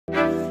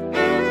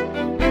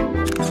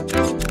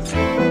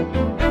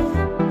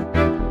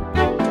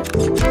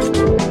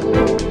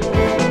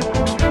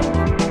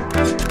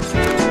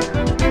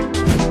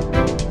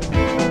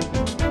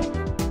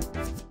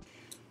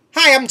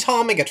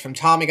Tommy from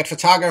Tommy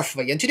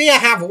Photography, and today I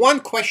have one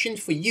question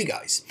for you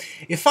guys.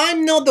 If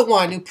I'm not the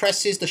one who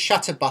presses the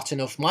shutter button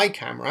of my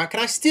camera, can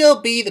I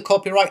still be the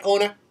copyright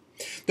owner?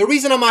 The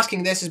reason I'm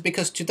asking this is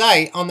because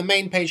today on the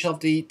main page of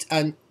the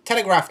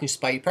Telegraph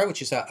newspaper,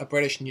 which is a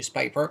British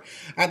newspaper,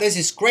 there's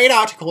this great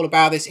article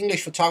about this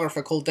English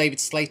photographer called David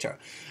Slater.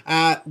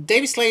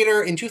 David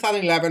Slater in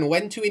 2011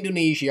 went to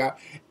Indonesia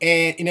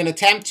in an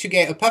attempt to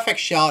get a perfect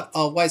shot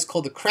of what is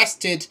called the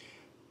crested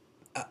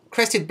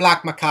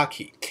black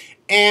macaque.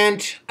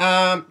 And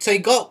so he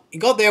got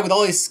there with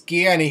all his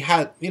gear, and he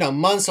had,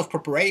 months of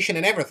preparation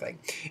and everything.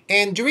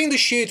 And during the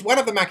shoot, one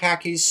of the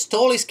macaques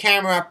stole his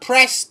camera,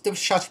 pressed the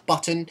shutter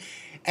button,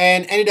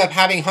 and ended up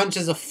having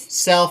hundreds of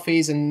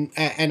selfies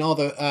and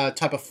other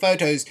type of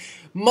photos,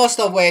 most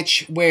of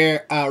which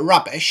were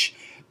rubbish,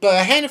 but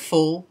a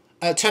handful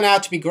turned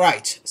out to be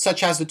great,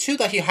 such as the two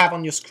that you have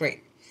on your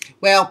screen.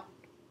 Well,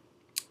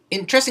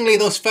 interestingly,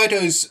 those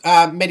photos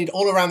made it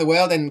all around the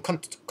world and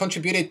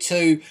contributed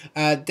to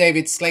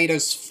David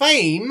Slater's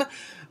fame,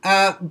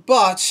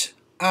 but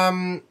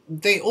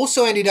they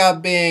also ended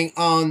up being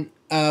on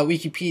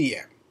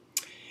Wikipedia.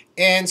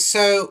 And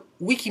so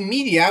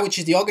Wikimedia, which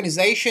is the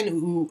organization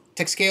who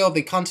takes care of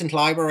the content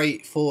library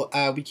for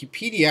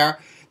Wikipedia,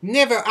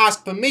 never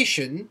asked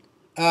permission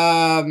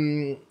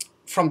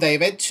from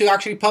David to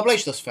actually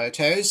publish those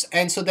photos,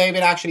 and so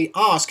David actually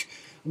asked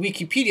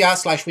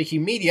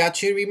Wikipedia/Wikimedia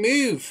to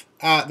remove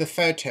the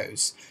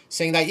photos,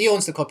 saying that he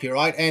owns the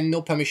copyright and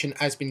no permission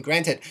has been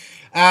granted.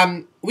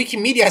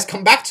 Wikimedia has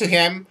come back to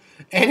him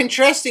and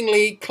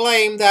interestingly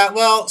claimed that,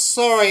 well,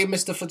 sorry,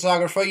 Mr.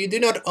 Photographer, you do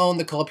not own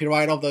the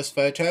copyright of those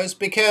photos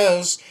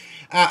because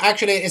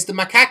actually it's the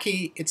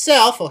macaque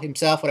itself, or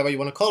himself, whatever you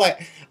want to call it,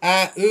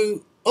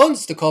 who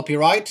owns the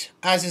copyright,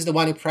 as is the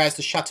one who pressed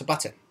the shutter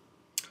button.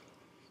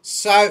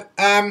 So,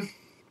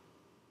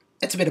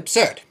 it's a bit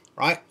absurd,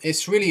 right?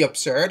 It's really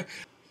absurd.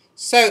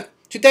 So,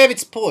 to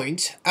David's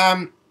point,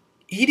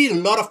 he did a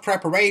lot of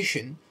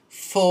preparation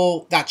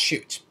for that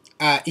shoot.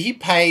 He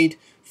paid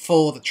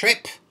for the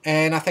trip,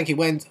 and I think he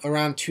went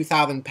around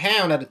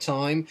 £2,000 at the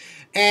time,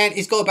 and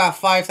he's got about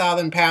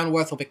 £5,000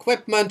 worth of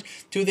equipment.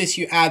 To this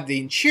you add the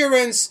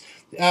insurance,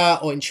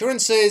 or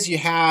insurances, you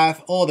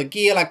have all the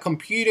gear like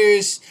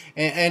computers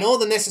and all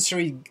the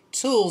necessary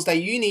tools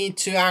that you need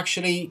to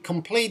actually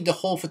complete the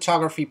whole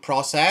photography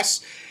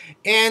process.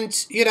 And,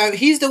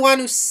 he's the one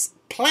who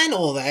planned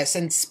all this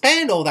and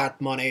spent all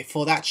that money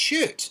for that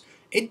shoot.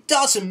 It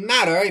doesn't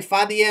matter if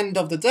at the end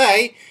of the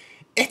day,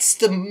 it's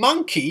the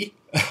macaque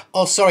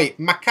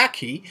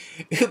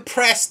who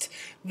pressed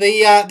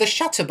the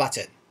shutter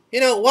button.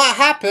 What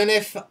happened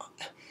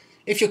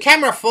if your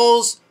camera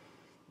falls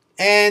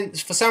and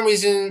for some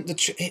reason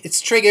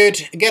it's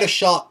triggered, get a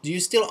shot? Do you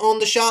still own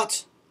the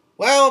shot?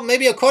 Well,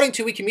 maybe according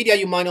to Wikimedia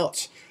you might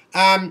not.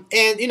 And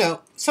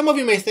some of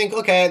you may think,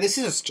 okay, this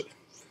is a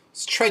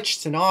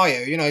stretched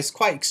scenario, it's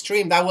quite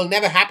extreme, that will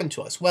never happen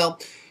to us. Well,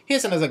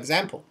 here's another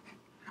example.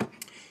 A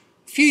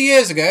few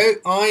years ago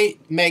I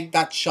made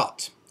that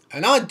shot,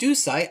 and I do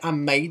say I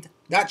made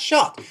that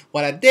shot.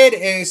 What I did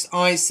is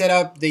I set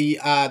up the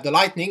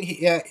lighting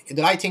here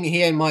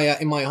in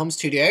my home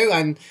studio,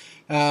 and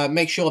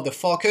make sure the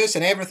focus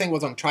and everything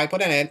was on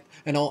tripod and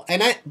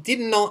I did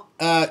not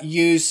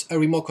use a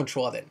remote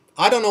control then.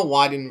 I don't know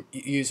why I didn't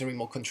use a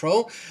remote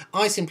control.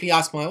 I simply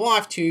asked my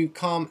wife to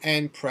come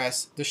and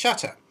press the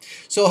shutter.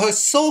 So her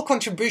sole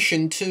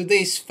contribution to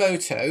this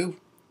photo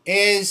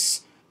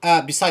is,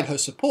 beside her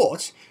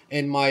support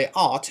in my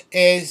art,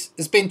 has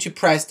been to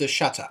press the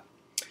shutter.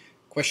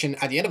 Question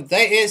at the end of the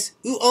day is,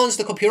 who owns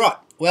the copyright?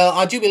 Well,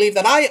 I do believe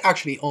that I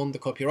actually own the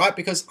copyright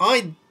because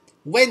I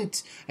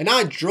went and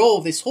I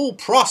drove this whole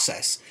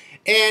process,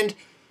 and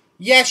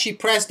yes, she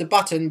pressed the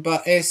button,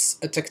 but it's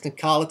a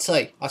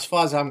technicality as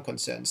far as I'm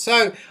concerned.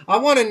 So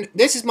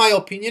this is my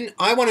opinion.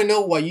 I want to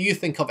know what you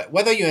think of it.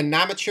 Whether you're an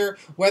amateur,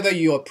 whether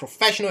you're a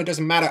professional, it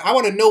doesn't matter. I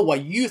want to know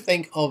what you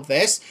think of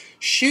this.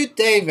 Should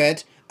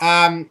David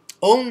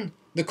own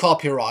the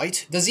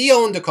copyright? Does he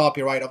own the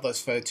copyright of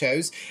those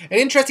photos? And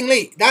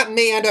interestingly, that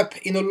may end up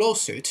in a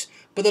lawsuit,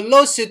 but the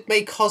lawsuit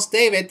may cost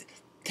David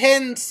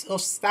tens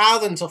of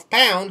thousands of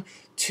pounds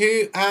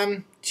to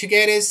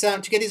get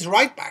his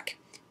right back.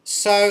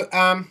 So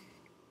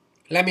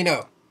let me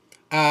know.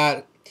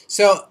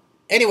 So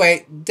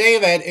anyway,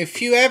 David,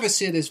 if you ever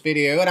see this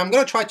video, and I'm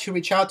gonna try to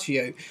reach out to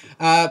you,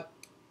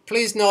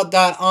 please note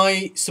that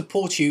I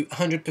support you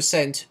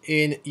 100%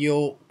 in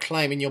your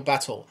claim, in your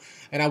battle,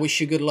 and I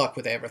wish you good luck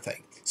with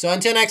everything. So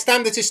until next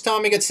time, this is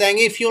Tommy saying,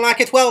 if you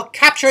like it, well,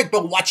 capture it,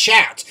 but watch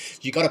out.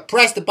 You gotta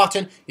press the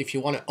button if you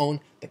want to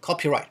own the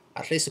copyright,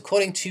 at least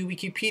according to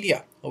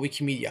Wikipedia or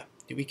Wikimedia.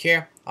 Do we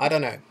care? I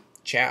don't know.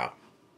 Ciao.